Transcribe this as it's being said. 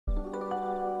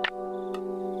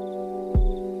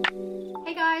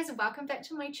Hey guys, welcome back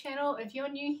to my channel. If you're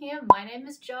new here, my name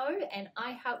is Jo and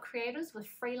I help creators with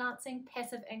freelancing,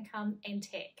 passive income and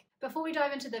tech. Before we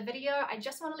dive into the video, I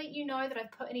just want to let you know that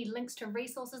I've put any links to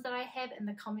resources that I have in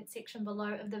the comment section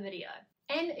below of the video.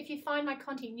 And if you find my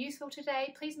content useful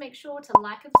today, please make sure to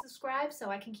like and subscribe so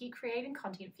I can keep creating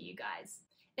content for you guys.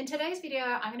 In today's video,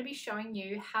 I'm going to be showing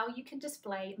you how you can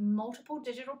display multiple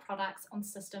digital products on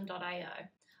Systeme.io.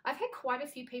 I've had quite a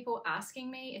few people asking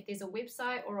me if there's a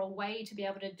website or a way to be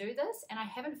able to do this, and I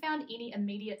haven't found any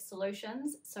immediate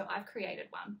solutions, so I've created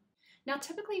one. Now,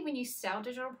 typically when you sell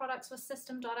digital products with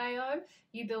Systeme.io,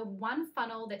 you build one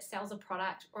funnel that sells a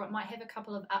product, or it might have a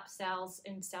couple of upsells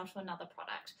and sell to another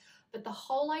product. But the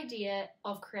whole idea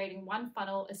of creating one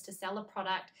funnel is to sell a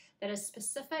product that is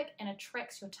specific and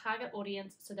attracts your target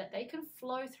audience so that they can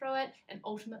flow through it and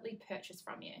ultimately purchase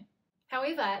from you.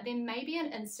 However, there may be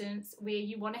an instance where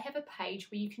you want to have a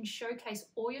page where you can showcase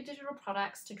all your digital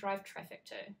products to drive traffic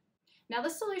to. Now, the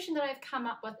solution that I've come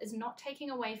up with is not taking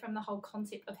away from the whole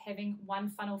concept of having one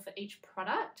funnel for each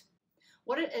product.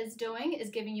 What it is doing is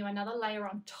giving you another layer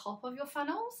on top of your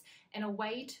funnels and a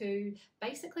way to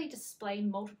basically display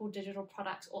multiple digital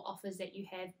products or offers that you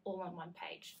have all on one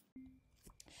page.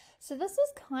 So this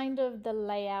is kind of the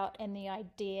layout and the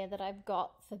idea that I've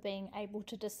got for being able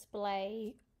to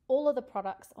display all of the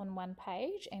products on one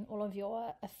page and all of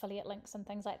your affiliate links and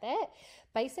things like that.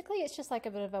 Basically, it's just like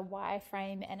a bit of a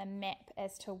wireframe and a map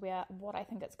as to what I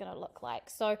think it's going to look like.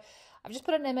 So I've just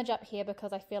put an image up here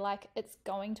because I feel like it's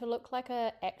going to look like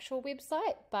an actual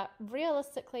website, but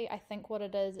realistically, I think what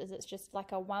it is it's just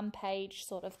like a one-page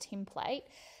sort of template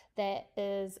that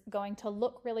is going to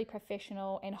look really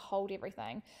professional and hold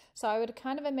everything. So I would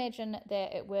kind of imagine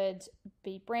that it would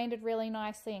be branded really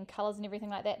nicely and colors and everything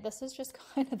like that. This is just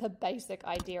kind of the basic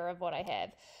idea of what I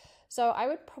have. So I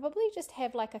would probably just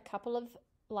have like a couple of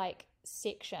like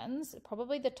sections.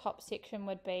 Probably the top section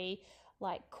would be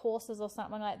like courses or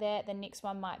something like that. The next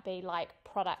one might be like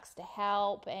products to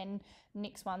help, and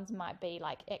next ones might be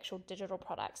like actual digital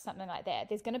products, something like that.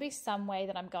 There's going to be some way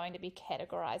that I'm going to be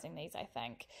categorizing these, I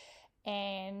think.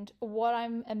 And what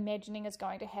I'm imagining is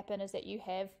going to happen is that you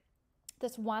have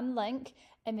this one link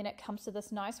and then it comes to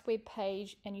this nice web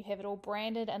page and you have it all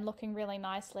branded and looking really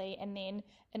nicely, and then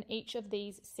in each of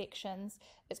these sections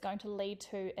it's going to lead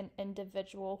to an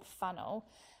individual funnel,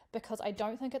 because I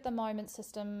don't think at the moment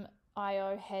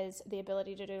Systeme.io has the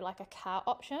ability to do like a cart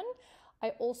option. I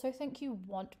also think you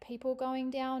want people going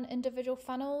down individual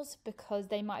funnels because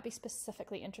they might be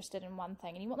specifically interested in one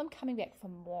thing and you want them coming back for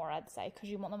more, I'd say, because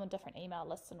you want them on different email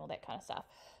lists and all that kind of stuff.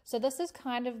 So this is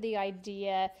kind of the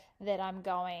idea that I'm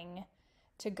going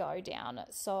to go down.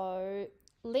 So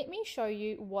let me show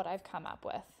you what I've come up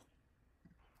with.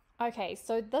 Okay,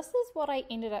 so this is what I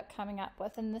ended up coming up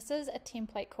with, and this is a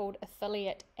template called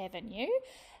Affiliate Avenue.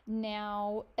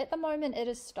 Now, at the moment it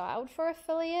is styled for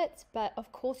affiliates, but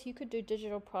of course you could do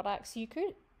digital products. You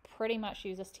could pretty much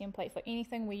use this template for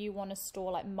anything where you want to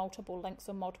store like multiple links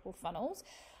or multiple funnels.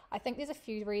 I think there's a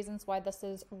few reasons why this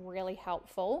is really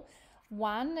helpful.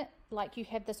 One, like you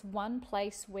have this one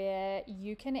place where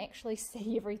you can actually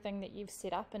see everything that you've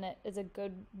set up, and it is a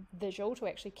good visual to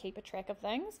actually keep a track of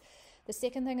things. The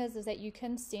second thing is that you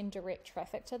can send direct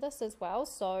traffic to this as well.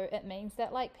 So it means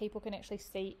that like people can actually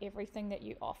see everything that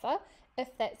you offer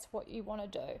if that's what you want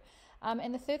to do.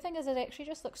 And the third thing is it actually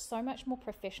just looks so much more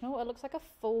professional. It looks like a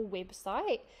full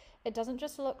website. It doesn't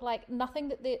just look like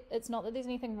it's not that there's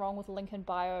anything wrong with link in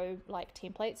bio like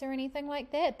templates or anything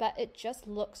like that, but it just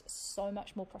looks so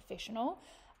much more professional.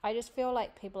 I just feel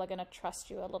like people are going to trust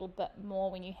you a little bit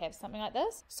more when you have something like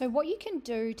this. So what you can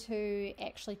do to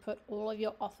actually put all of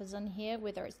your offers in here,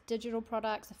 whether it's digital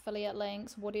products, affiliate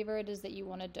links, whatever it is that you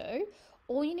want to do,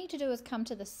 all you need to do is come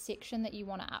to the section that you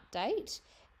want to update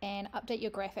and update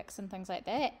your graphics and things like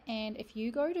that. And if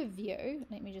you go to view,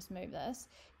 let me just move this,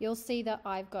 you'll see that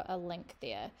I've got a link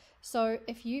there. So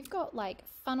if you've got like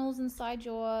funnels inside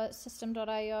your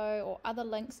Systeme.io or other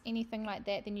links, anything like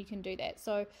that, then you can do that.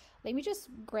 So let me just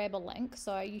grab a link.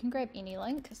 So you can grab any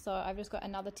link. So I've just got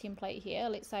another template here.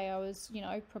 Let's say I was,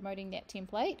 promoting that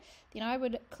template. Then I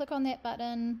would click on that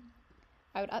button,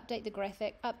 I would update the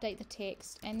graphic, update the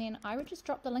text, and then I would just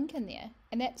drop the link in there.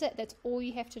 And that's it. That's all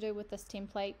you have to do with this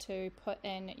template to put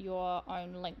in your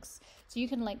own links. So you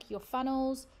can link your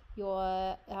funnels,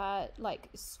 your like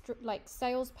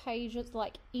sales pages,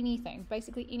 like anything,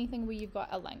 basically anything where you've got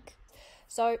a link.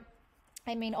 So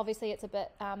I mean, obviously it's a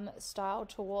bit styled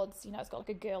towards, you know, it's got like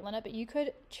a girl in it, but you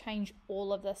could change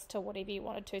all of this to whatever you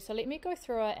wanted to. So let me go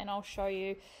through it and I'll show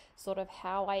you sort of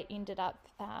how I ended up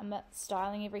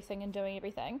styling everything and doing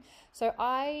everything. So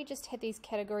I just had these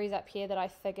categories up here that I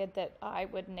figured that I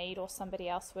would need or somebody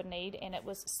else would need, and it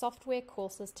was software,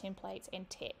 courses, templates, and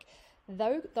tech.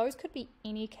 Those could be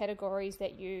any categories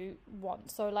that you want.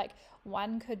 So like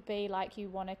one could be like you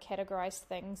want to categorize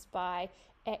things by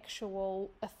actual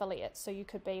affiliates. So you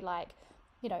could be like,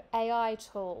 you know, AI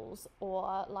tools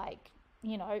or like,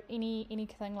 you know,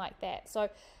 anything like that. So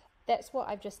that's what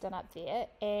I've just done up there.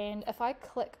 And if I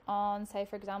click on, say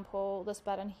for example, this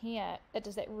button here, it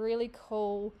does that really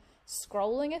cool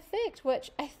scrolling effect,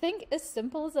 which I think, as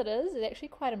simple as it is actually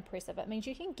quite impressive. It means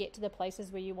you can get to the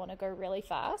places where you want to go really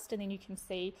fast, and then you can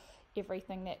see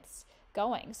everything that's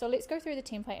going. So let's go through the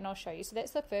template and I'll show you. So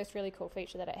that's the first really cool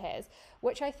feature that it has,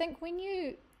 which I think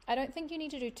I don't think you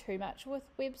need to do too much with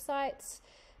websites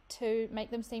to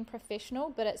make them seem professional,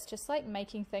 but it's just like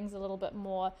making things a little bit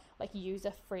more like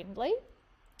user friendly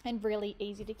and really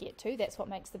easy to get to. That's what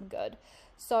makes them good.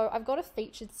 So I've got a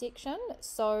featured section.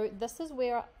 So this is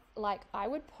where like I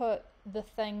would put the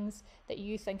things that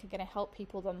you think are going to help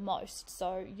people the most.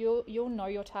 So you'll know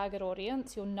your target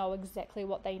audience, you'll know exactly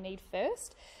what they need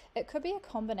first. It could be a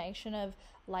combination of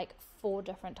like 4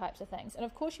 different types of things, and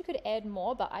of course you could add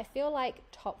more, but I feel like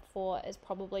top 4 is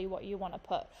probably what you want to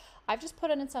put. I've just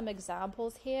put in some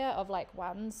examples here of like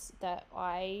ones that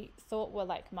I thought were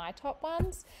like my top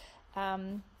ones.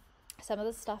 Some of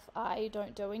the stuff I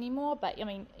don't do anymore, but I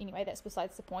mean, anyway, that's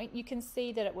besides the point. You can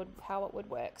see that how it would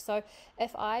work. So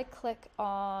if I click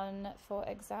on, for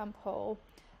example,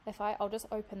 I'll just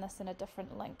open this in a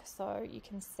different link so you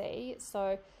can see.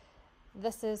 So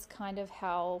this is kind of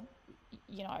how,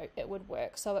 you know, it would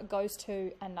work. So it goes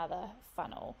to another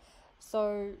funnel.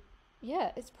 So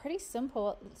yeah, it's pretty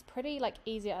simple. It's pretty like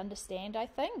easy to understand, I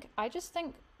think. I just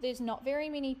think there's not very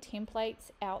many templates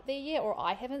out there yet, or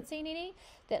I haven't seen any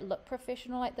that look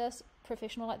professional like this,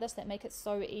 that make it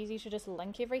so easy to just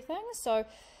link everything. So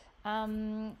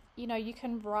you know, you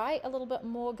can write a little bit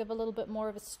more, give a little bit more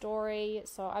of a story.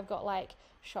 So I've got like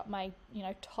shop my, you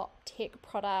know, top tech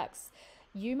products.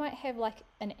 You might have like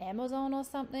an Amazon or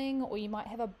something, or you might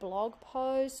have a blog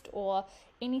post or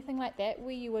anything like that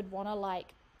where you would want to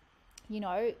like, you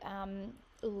know,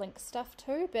 link stuff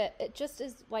to, but it just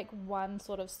is like one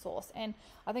sort of source. And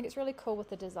I think it's really cool with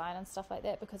the design and stuff like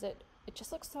that, because it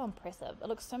just looks so impressive. It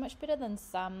looks so much better than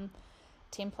some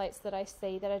templates that I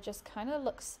see that are just kind of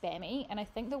look spammy. And I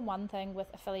think the one thing with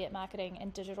affiliate marketing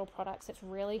and digital products, it's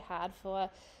really hard for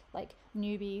like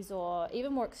newbies or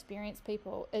even more experienced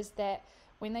people, is that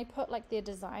when they put like their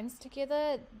designs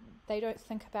together, they don't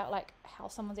think about like how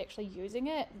someone's actually using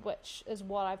it, which is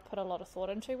what I've put a lot of thought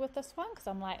into with this one, because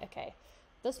I'm like, okay,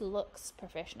 this looks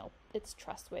professional, it's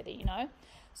trustworthy, you know.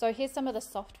 So here's some of the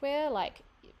software, like,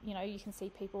 you know, you can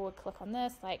see people would click on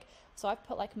this, like, so I've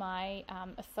put like my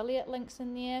affiliate links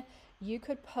in there. You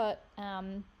could put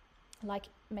like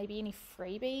maybe any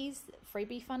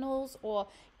freebie funnels or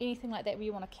anything like that where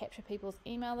you want to capture people's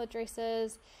email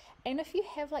addresses. And if you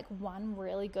have like one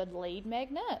really good lead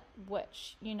magnet,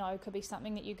 which, you know, could be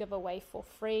something that you give away for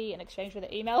free in exchange for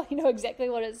the email, you know exactly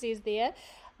what it says there,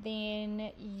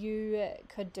 then you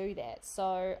could do that.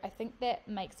 So I think that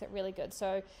makes it really good.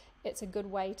 So it's a good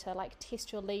way to like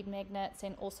test your lead magnets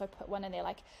and also put one in there.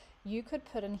 Like you could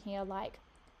put in here like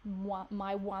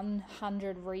my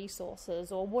 100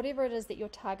 resources or whatever it is that your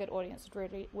target audience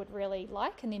would really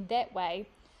like. And then that way,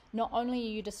 not only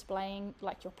are you displaying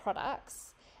like your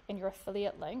products and your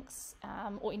affiliate links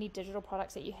or any digital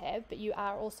products that you have, but you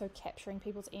are also capturing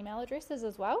people's email addresses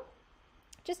as well,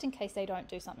 just in case they don't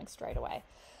do something straight away.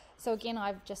 So again,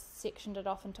 I've just sectioned it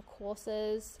off into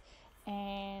courses,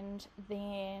 and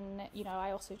then, you know,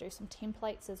 I also do some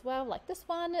templates as well, like this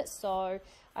one. So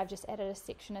I've just added a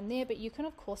section in there, but you can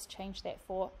of course change that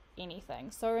for anything.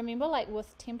 So remember, like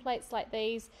with templates like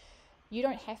these, you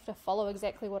don't have to follow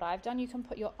exactly what I've done. You can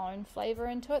put your own flavor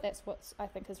into it. That's what I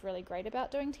think is really great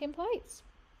about doing templates.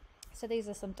 So these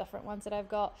are some different ones that I've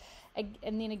got. And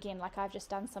then again, like I've just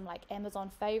done some like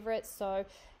Amazon favorites. So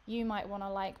you might want to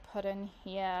like put in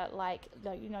here like,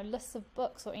 you know, lists of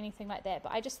books or anything like that.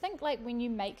 But I just think like when you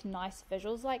make nice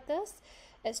visuals like this,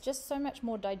 it's just so much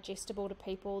more digestible to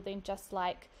people than just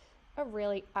like a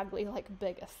really ugly like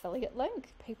big affiliate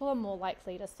link. People are more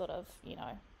likely to sort of, you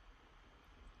know,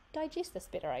 digest this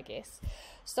better, I guess.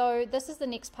 So this is the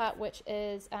next part, which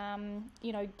is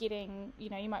you know, getting, you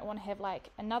know, you might want to have like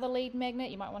another lead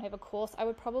magnet, you might want to have a course. I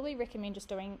would probably recommend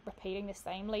just repeating the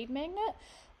same lead magnet,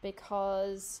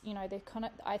 because, you know, they're kind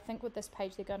of, I think with this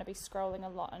page they're going to be scrolling a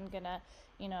lot and going to,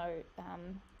 you know,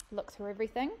 look through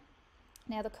everything.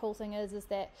 Now the cool thing is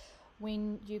that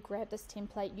when you grab this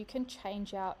template, you can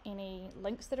change out any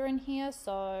links that are in here.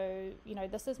 So, you know,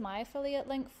 this is my affiliate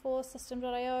link for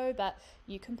Systeme.io, but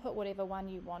you can put whatever one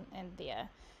you want in there.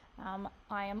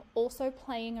 I am also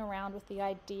playing around with the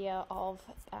idea of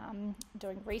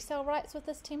doing resale rights with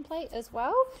this template as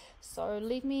well. So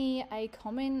leave me a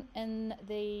comment in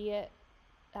the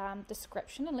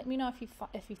description and let me know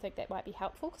if you think that might be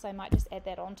helpful, because I might just add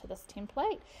that onto this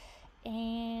template.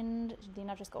 And then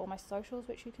I've just got all my socials,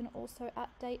 which you can also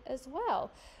update as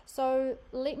well. So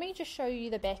let me just show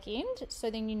you the back end, so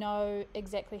then you know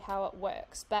exactly how it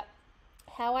works. But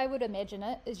how I would imagine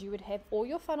it is you would have all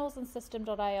your funnels in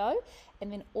Systeme.io,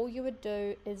 and then all you would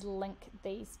do is link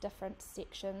these different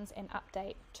sections and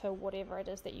update to whatever it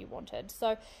is that you wanted.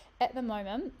 So at the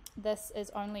moment, this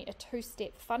is only a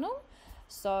 2-step funnel.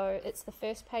 So it's the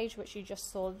first page, which you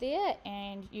just saw there,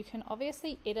 and you can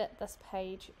obviously edit this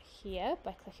page here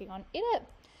by clicking on edit.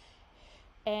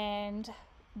 And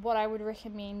what I would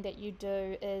recommend that you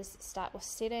do is start with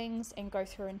settings and go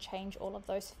through and change all of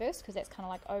those first, because that's kind of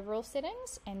like overall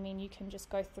settings, and then you can just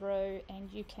go through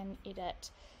and you can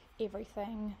edit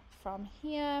everything from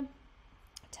here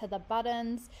to the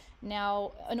buttons.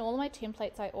 Now, in all of my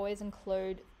templates, I always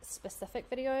include specific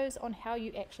videos on how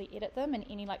you actually edit them and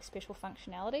any like special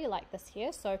functionality like this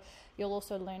here, so you'll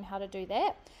also learn how to do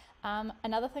that.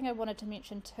 Another thing I wanted to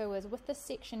mention too is with this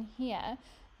section here,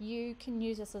 you can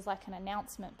use this as like an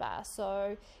announcement bar,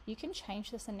 so you can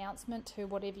change this announcement to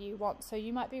whatever you want. So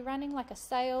you might be running like a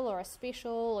sale or a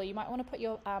special, or you might want to put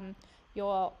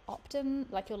your opt-in,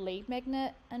 like your lead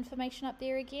magnet information up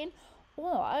there again.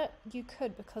 Or you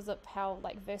could, because of how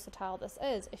like versatile this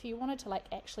is, if you wanted to like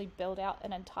actually build out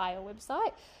an entire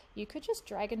website, you could just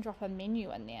drag and drop a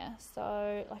menu in there.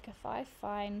 So like if I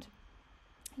find,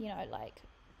 you know, like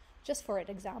just for an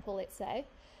example, let's say,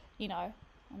 you know,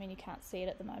 I mean, you can't see it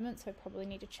at the moment, so I probably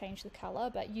need to change the color,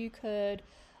 but you could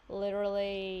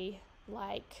literally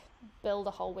like build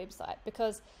a whole website,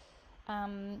 because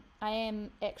I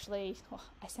am actually,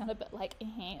 I sound a bit like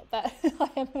but I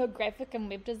am a graphic and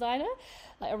web designer,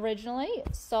 like originally.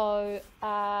 So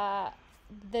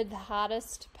the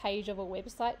hardest page of a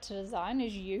website to design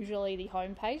is usually the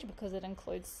home page, because it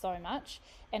includes so much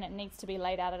and it needs to be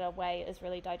laid out in a way that is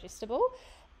really digestible.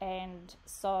 And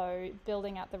so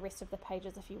building out the rest of the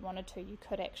pages, if you wanted to, you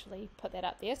could actually put that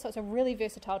up there. So it's a really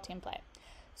versatile template.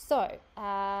 So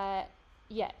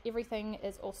yeah, everything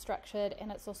is all structured,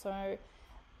 and it's also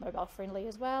mobile friendly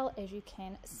as well, as you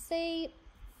can see.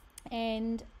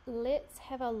 And let's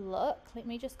have a look. Let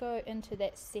me just go into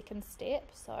that second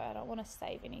step, so I don't want to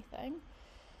save anything.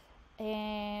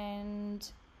 And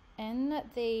in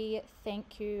the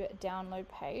thank you download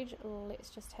page, let's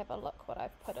just have a look what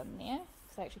I've put in there,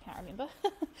 because I actually can't remember.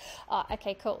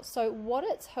 Okay, cool. So what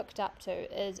it's hooked up to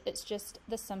is it's just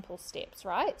the simple steps,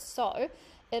 right? So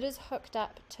it is hooked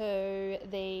up to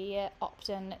the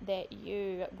opt-in that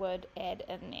you would add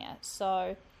in there.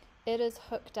 So it is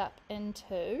hooked up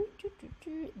into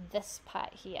this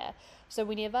part here. So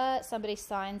whenever somebody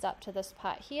signs up to this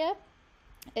part here,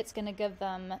 it's going to give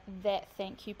them that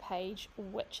thank you page,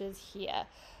 which is here.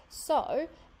 So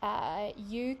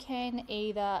you can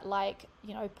either, like,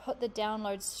 you know, put the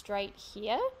download straight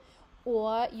here,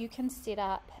 or you can set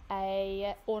up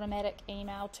a automatic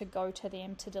email to go to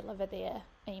them to deliver their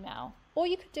email, or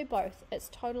you could do both. It's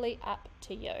totally up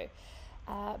to you.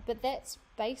 But that's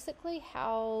basically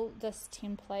how this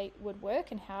template would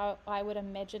work, and how I would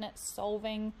imagine it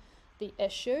solving the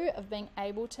issue of being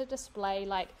able to display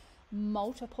like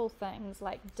multiple things,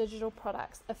 like digital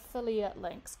products, affiliate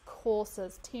links,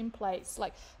 courses, templates,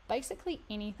 like basically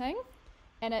anything.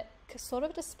 And it sort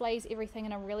of displays everything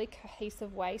in a really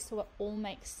cohesive way, so it all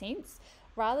makes sense,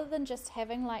 rather than just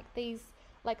having like these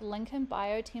like link in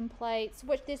bio templates,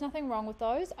 which there's nothing wrong with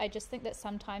those. I just think that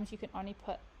sometimes you can only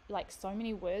put like so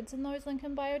many words in those link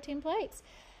in bio templates.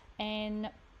 And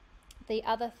the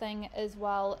other thing as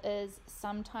well is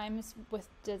sometimes with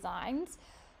designs,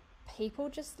 people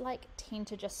just like tend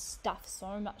to just stuff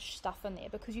so much stuff in there,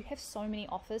 because you have so many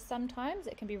offers. Sometimes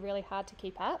it can be really hard to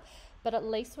keep up. But at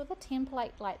least with a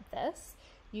template like this,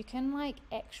 you can like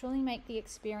actually make the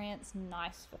experience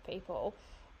nice for people.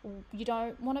 You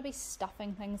don't want to be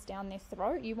stuffing things down their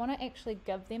throat. You want to actually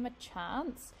give them a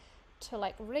chance to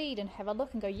like read and have a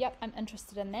look and go, yep, I'm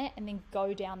interested in that, and then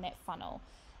go down that funnel.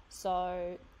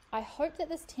 So I hope that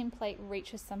this template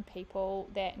reaches some people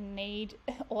that need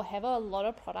or have a lot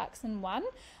of products in one,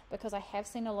 because I have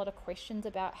seen a lot of questions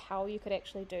about how you could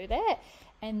actually do that,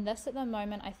 and this at the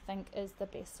moment I think is the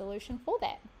best solution for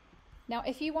that. Now,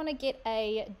 if you want to get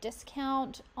a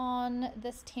discount on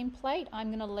this template, I'm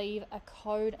going to leave a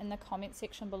code in the comment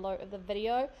section below of the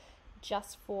video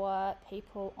just for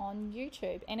people on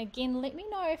YouTube. And again, let me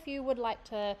know if you would like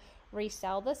to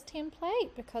resell this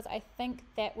template, because I think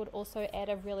that would also add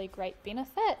a really great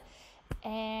benefit.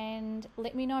 And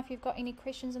let me know if you've got any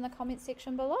questions in the comment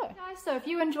section below. Guys, so if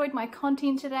you enjoyed my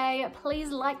content today, please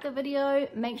like the video,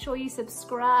 make sure you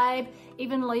subscribe,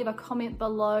 even leave a comment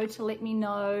below to let me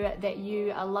know that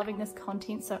you are loving this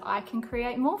content so I can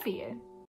create more for you.